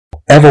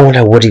Ever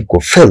wonder what it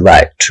could feel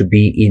like to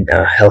be in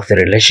a healthy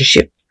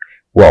relationship?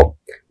 Well,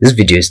 this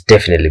video is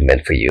definitely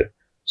meant for you,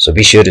 so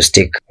be sure to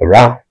stick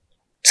around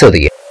till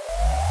the end.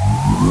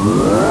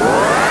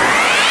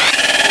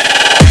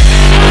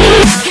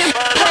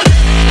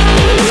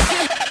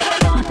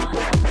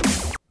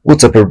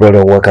 What's up,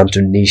 brother? Welcome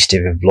to Niche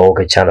TV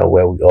Vlogger channel,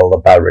 where we're all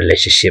about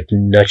relationship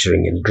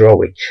nurturing and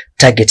growing,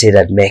 targeted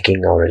at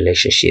making our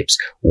relationships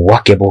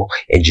workable,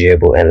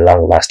 enjoyable, and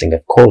long-lasting,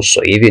 of course.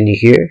 So if you're new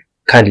here,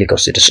 kindly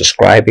consider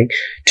subscribing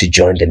to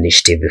join the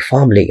Niche TV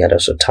family, and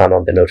also turn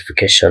on the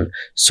notification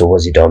so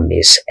as you don't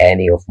miss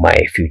any of my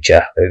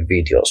future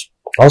videos.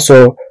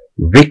 Also,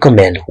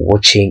 recommend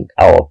watching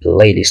our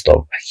playlist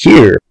over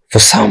here for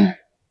some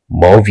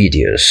more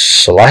videos.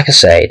 So like I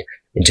said,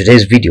 in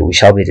today's video, we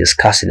shall be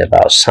discussing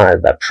about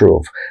signs that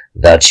prove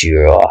that you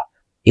are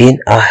in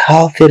a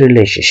healthy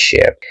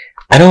relationship.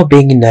 I know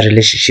being in a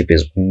relationship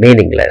is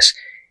meaningless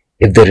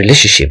if the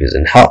relationship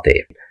isn't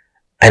healthy.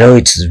 I know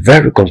it's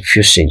very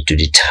confusing to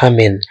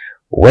determine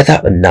whether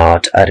or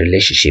not a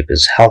relationship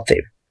is healthy.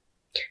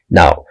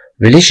 Now,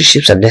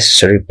 relationships are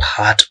necessary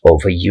part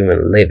of a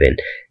human living,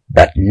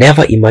 but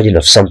never imagine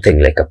of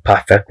something like a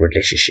perfect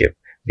relationship,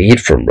 be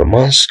it from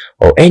romance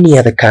or any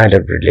other kind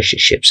of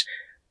relationships,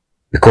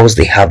 because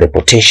they have the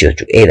potential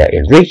to either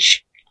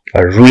enrich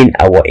or ruin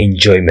our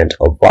enjoyment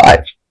of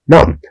life.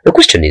 Now, the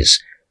question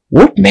is,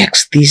 what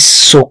makes this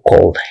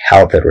so-called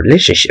healthy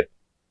relationship?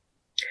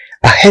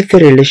 A healthy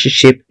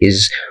relationship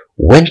is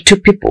when two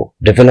people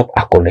develop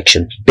a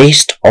connection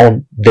based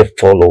on the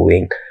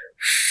following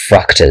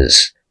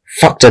factors.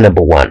 Factor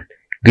number one,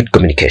 good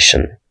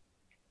communication.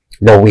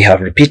 Now, we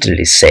have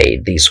repeatedly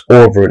said this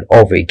over and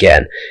over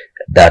again,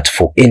 that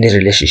for any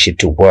relationship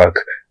to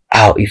work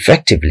out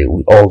effectively,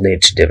 we all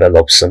need to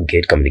develop some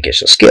good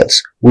communication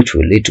skills, which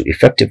will lead to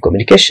effective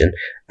communication.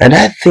 And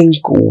I think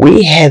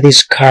we had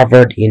this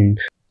covered in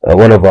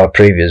one of our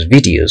previous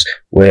videos,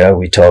 where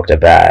we talked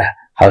about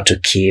how to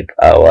keep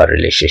our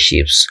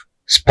relationships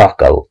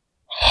sparkle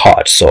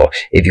hot. So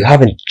if you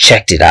haven't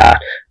checked it out,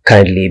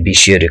 kindly be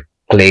sure to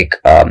click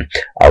our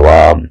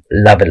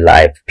Love and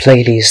Life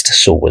playlist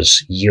so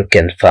as you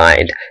can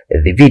find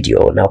the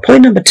video. Now,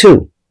 point number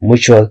two,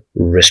 mutual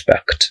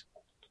respect.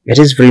 It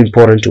is very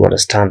important to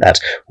understand that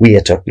we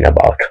are talking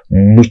about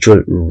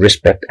mutual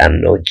respect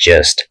and not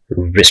just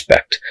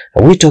respect.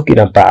 And we're talking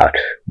about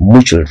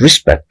mutual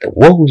respect.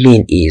 What we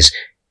mean is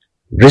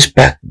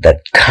respect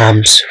that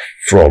comes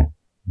from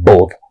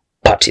both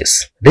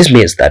parties. This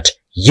means that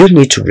you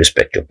need to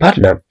respect your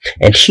partner,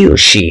 and he or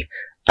she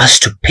has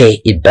to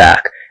pay it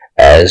back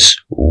as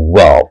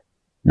well.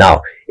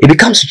 Now, it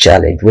becomes a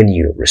challenge when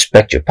you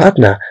respect your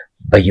partner,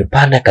 but your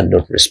partner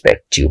cannot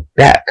respect you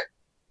back.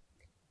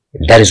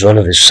 That is one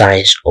of the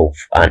signs of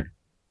an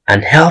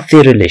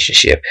unhealthy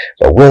relationship,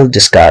 but we'll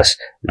discuss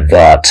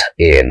that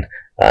in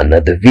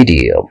another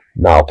video.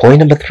 Now, point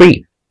number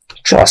three,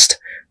 trust.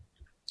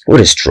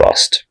 What is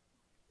trust?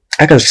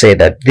 I can say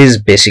that this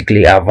is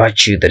basically a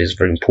virtue that is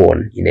very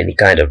important in any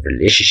kind of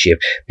relationship,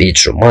 be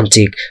it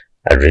romantic,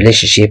 a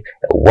relationship,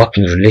 a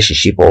working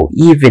relationship, or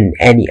even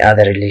any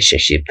other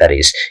relationship that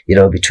is,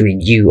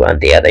 between you and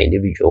the other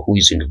individual who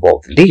is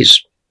involved in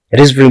this. It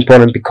is very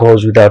important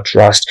because without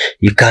trust,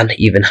 you can't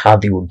even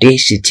have the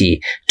audacity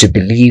to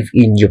believe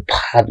in your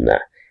partner.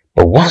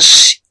 But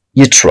once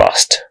you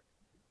trust,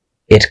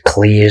 it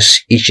clears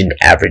each and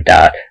every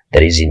doubt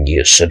that is in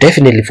you. So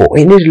definitely, for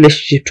any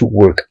relationship to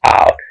work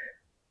out,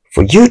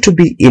 for you to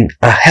be in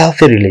a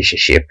healthy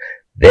relationship,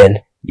 then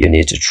you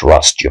need to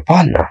trust your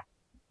partner.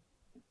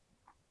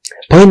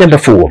 Point number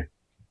four,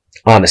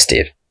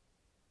 honesty.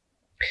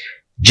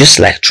 Just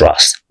like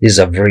trust, this is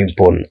a very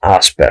important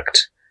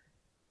aspect,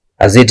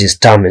 as it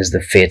determines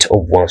the fate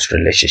of one's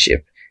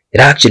relationship.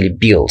 It actually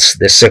builds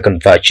the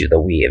second virtue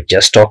that we have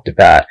just talked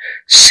about,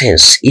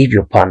 since if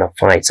your partner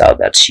finds out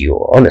that you're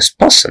an honest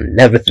person in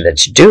everything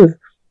that you do,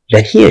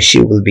 then he or she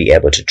will be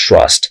able to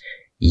trust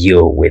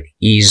you with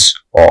his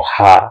or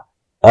her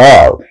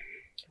all.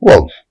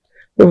 Well,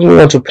 moving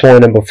on to point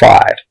number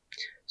five,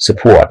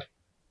 support.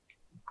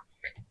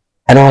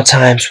 And at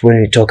times when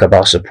we talk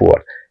about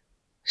support,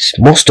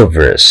 most of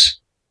us,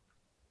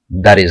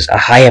 that is, a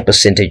higher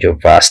percentage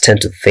of us,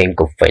 tend to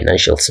think of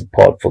financial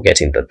support,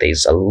 forgetting that there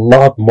is a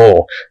lot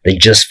more than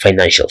just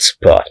financial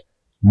support.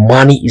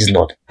 Money is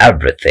not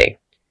everything.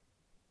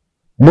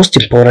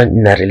 Most important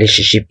in a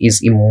relationship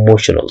is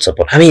emotional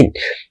support. I mean,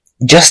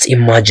 just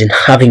imagine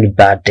having a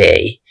bad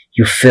day.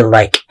 You feel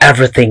like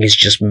everything is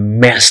just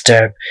messed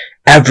up,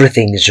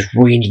 everything is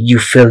ruined, you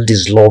feel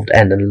disloved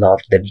and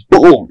unloved, then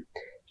boom,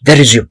 that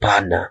is your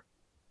partner.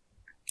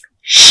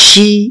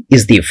 She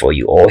is there for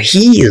you, or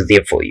he is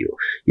there for you.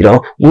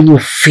 When you're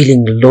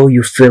feeling low,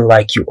 you feel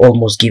like you're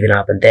almost giving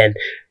up, and then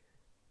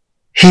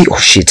he or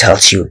she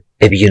tells you,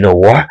 baby, you know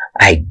what?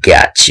 I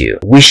got you.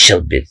 We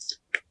shall be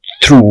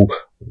through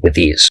with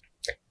this.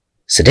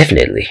 So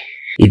definitely,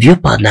 if your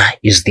partner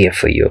is there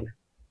for you,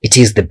 it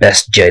is the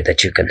best joy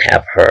that you can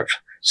have heard.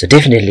 So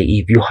definitely,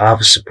 if you have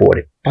a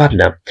supportive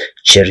partner,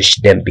 cherish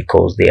them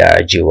because they are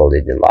a jewel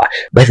in your life.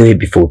 By the way,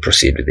 before we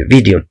proceed with the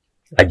video,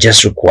 I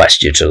just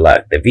request you to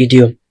like the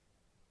video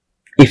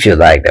if you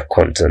like the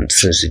content,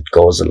 since it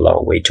goes a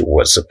long way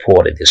towards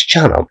supporting this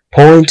channel.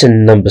 Point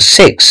number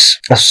 6,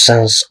 a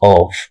sense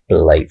of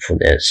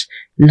playfulness.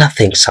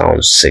 Nothing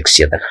sounds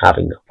sexier than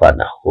having a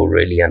partner who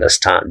really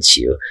understands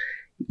you,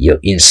 your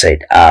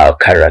inside-out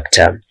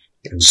character,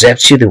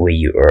 accepts you the way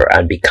you are,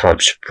 and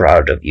becomes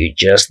proud of you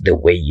just the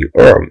way you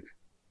are.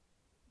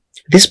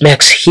 This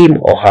makes him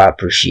or her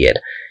appreciate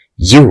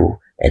you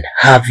and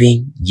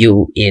having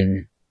you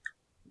in.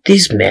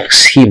 This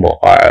makes him or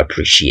her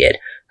appreciate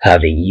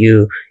having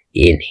you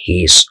in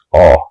his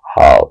or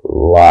her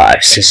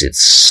life, since it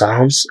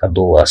sounds a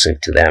blessing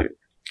to them.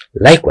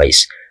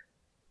 Likewise,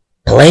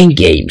 playing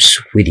games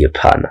with your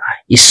partner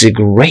is a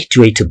great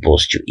way to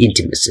boost your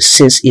intimacy,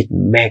 since it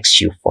makes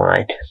you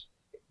find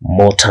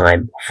more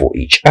time for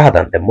each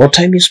other. The more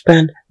time you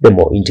spend, the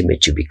more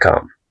intimate you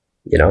become.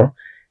 You know,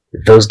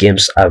 those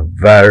games are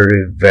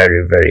very,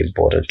 very, very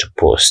important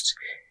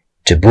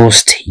to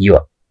boost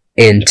your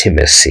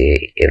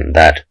intimacy in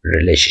that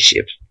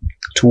relationship.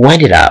 To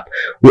wind it up,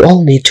 we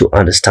all need to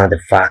understand the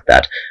fact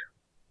that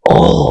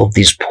all of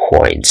these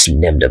points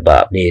named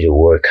above need to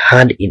work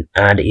hand in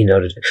hand in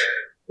order to,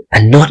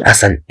 and not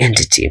as an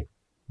entity,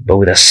 but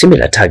with a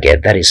similar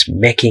target, that is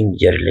making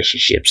your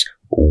relationships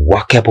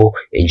workable,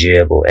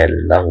 enjoyable, and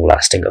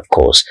long-lasting, of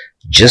course,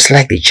 just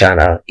like the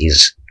channel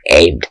is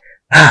aimed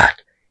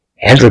at.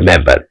 And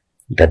remember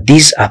that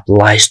this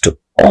applies to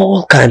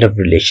all kind of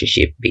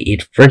relationship, be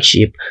it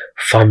friendship,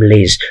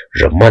 families,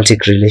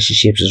 romantic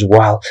relationships as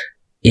well.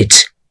 It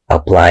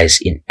applies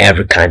in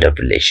every kind of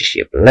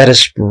relationship. Let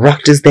us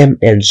practice them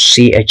and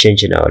see a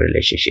change in our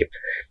relationship.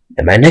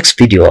 In my next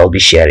video, I'll be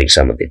sharing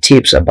some of the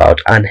tips about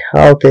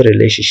unhealthy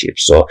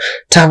relationships. So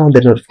turn on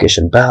the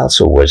notification bell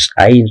so as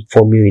I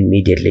inform you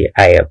immediately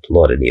I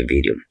upload a new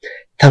video.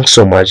 Thanks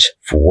so much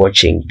for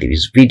watching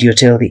this video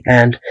till the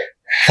end.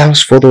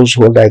 Thanks for those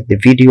who like the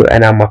video,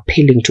 and I'm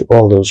appealing to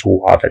all those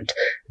who haven't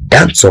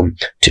done so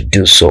to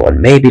do so,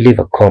 and maybe leave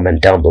a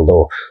comment down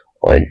below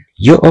on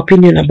your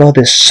opinion about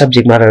the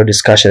subject matter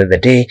discussion of the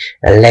day,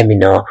 and let me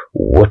know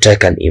what I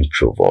can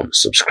improve on.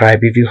 Subscribe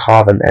if you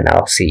haven't, and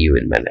I'll see you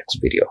in my next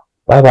video.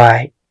 Bye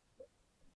bye.